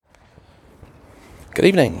Good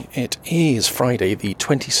evening. It is Friday the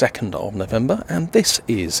 22nd of November and this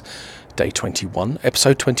is day 21,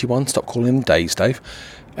 episode 21, stop calling them days, Dave,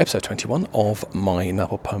 episode 21 of my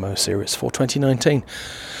NaPoWo series for 2019.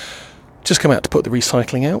 Just come out to put the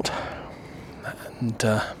recycling out and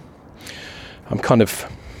I'm kind of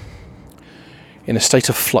in a state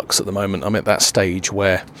of flux at the moment. I'm at that stage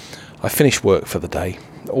where I finished work for the day,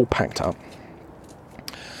 all packed up.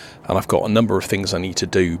 And I've got a number of things I need to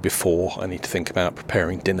do before I need to think about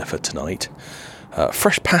preparing dinner for tonight.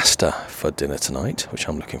 Fresh pasta for dinner tonight, which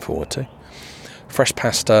I'm looking forward to. Fresh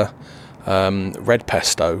pasta, red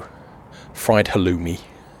pesto, fried halloumi,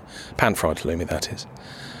 pan-fried halloumi that is,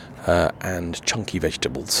 and chunky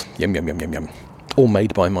vegetables. Yum, yum, yum, yum, yum. All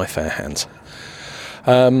made by my fair hands.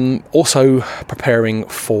 Also preparing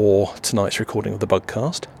for tonight's recording of the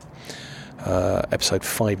Bugcast. Episode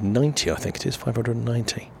 590, I think it is,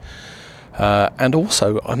 590. And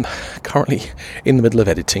also, I'm currently in the middle of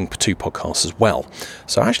editing for two podcasts as well.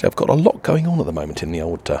 So actually, I've got a lot going on at the moment in the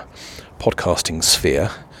old podcasting sphere.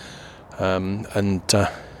 Well,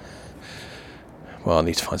 I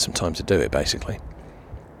need to find some time to do it, basically.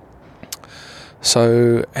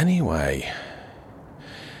 So, anyway,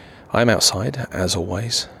 I'm outside, as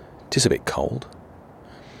always. It is a bit cold.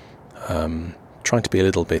 Trying to be a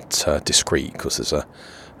little bit discreet because there's a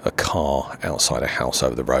car outside a house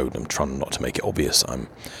over the road. I'm trying not to make it obvious I'm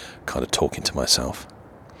kind of talking to myself.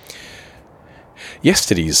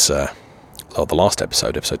 Yesterday's, the last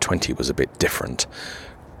episode 20, was a bit different,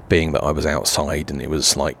 being that I was outside and it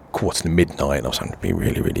was like midnight and I was having to be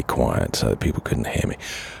really, really quiet so that people couldn't hear me.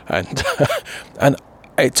 And and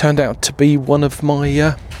it turned out to be one of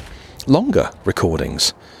my longer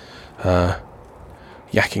recordings.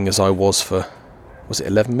 Yakking as I was for, was it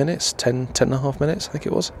 11 minutes? 10 and a half minutes, I think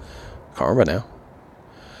it was. Can't remember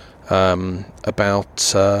now.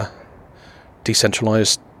 About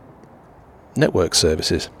decentralized network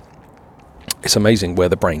services. It's amazing where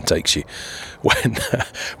the brain takes you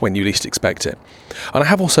when you least expect it. And I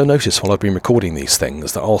have also noticed while I've been recording these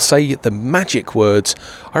things that I'll say the magic words,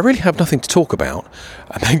 I really have nothing to talk about,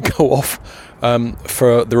 and then go off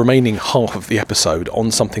for the remaining half of the episode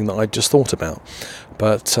on something that I just thought about.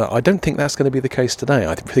 But I don't think that's going to be the case today.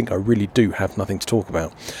 I think I really do have nothing to talk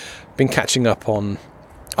about. Been catching up on...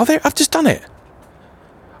 I've just done it.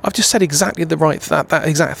 I've just said exactly that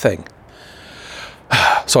exact thing.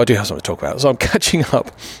 So I do have something to talk about. So I'm catching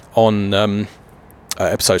up on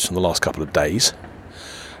episodes from the last couple of days.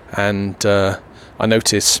 And I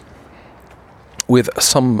notice, with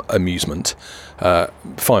some amusement,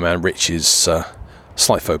 Fireman Rich's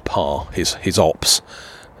slight faux pas, his ops,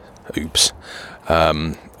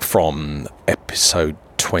 from episode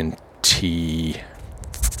 20...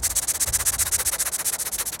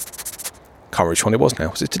 can't remember which one it was now.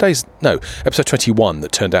 Was it today's? No, episode 21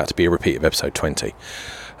 that turned out to be a repeat of episode 20.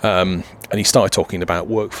 And he started talking about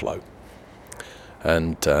workflow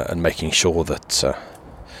and making sure that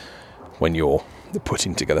when you're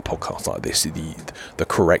putting together podcasts like this, the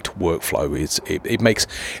correct workflow is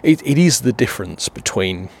it is the difference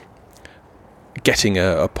between getting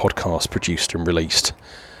a podcast produced and released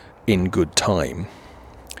in good time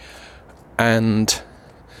and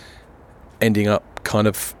ending up kind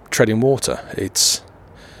of treading water. It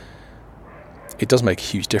does make a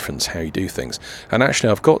huge difference how you do things. And actually,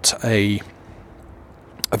 I've got a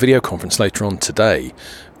video conference later on today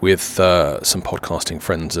with some podcasting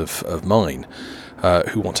friends of mine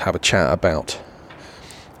who want to have a chat about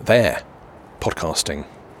their podcasting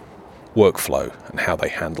workflow and how they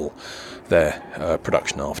handle their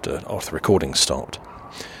production after the recording stopped.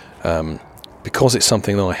 Because it's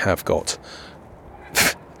something that I have got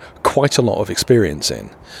quite a lot of experience in.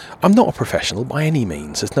 I'm not a professional by any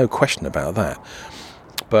means, there's no question about that.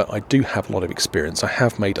 But I do have a lot of experience. I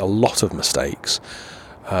have made a lot of mistakes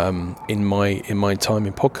in my time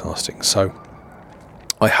in podcasting. So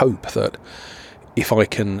I hope that if I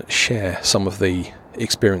can share some of the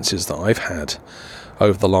experiences that I've had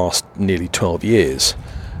over the last nearly 12 years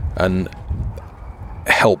and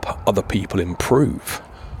help other people improve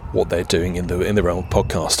what they're doing in the realm of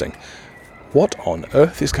podcasting. What on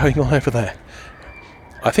earth is going on over there?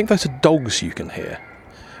 I think those are dogs you can hear.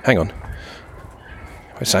 Hang on.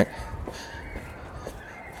 Wait a sec.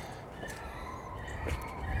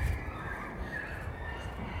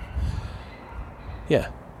 Yeah,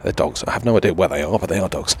 they're dogs. I have no idea where they are, but they are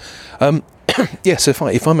dogs. Yes, if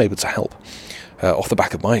I'm able to help off the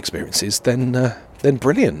back of my experiences, then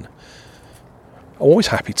brilliant. I'm always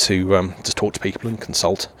happy to talk to people and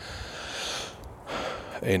consult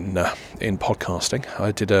in podcasting.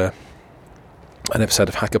 I did an episode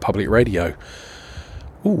of Hacker Public Radio.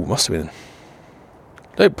 Must have been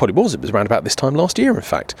It probably was. It was around about this time last year, in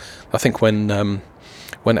fact. I think when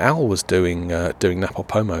Al was doing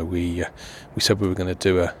NaPoWoPoMo, we said we were going to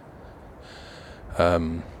do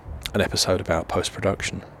an episode about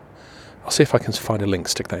post-production. I'll see if I can find a link,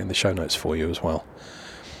 stick that in the show notes for you as well.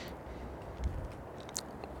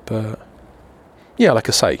 But yeah, like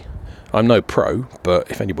I say, I'm no pro,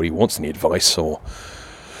 but if anybody wants any advice or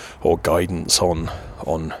guidance on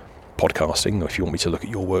podcasting, or if you want me to look at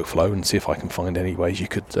your workflow and see if I can find any ways you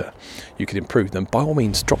could improve them, by all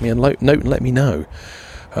means drop me a note and let me know.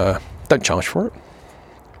 Don't charge for it,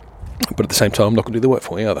 but at the same time I'm not going to do the work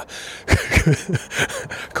for you either,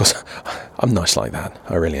 because I'm nice like that.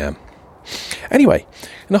 I really am. Anyway,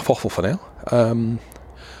 enough waffle for now.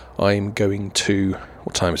 I'm going to...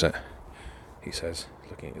 What time is it? He says,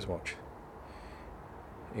 looking at his watch.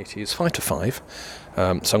 It is 5 to 5. So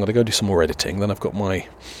I'm going to go do some more editing. Then I've got my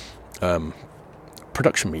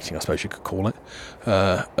production meeting, I suppose you could call it,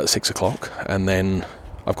 at 6 o'clock. And then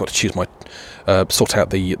I've got to choose my... sort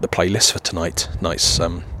out the playlist for tonight's...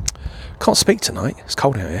 can't speak tonight. It's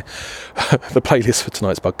cold out here. The playlist for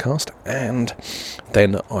tonight's podcast. And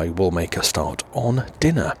then I will make a start on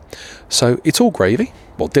dinner. So it's all gravy.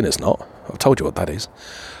 Well, dinner's not. I've told you what that is.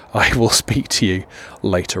 I will speak to you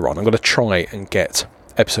later on. I'm going to try and get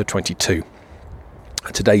episode 22,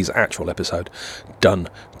 today's actual episode, done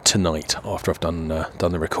tonight after I've done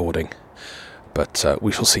the recording. But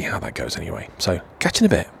we shall see how that goes anyway. So catch you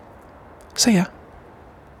in a bit. See ya.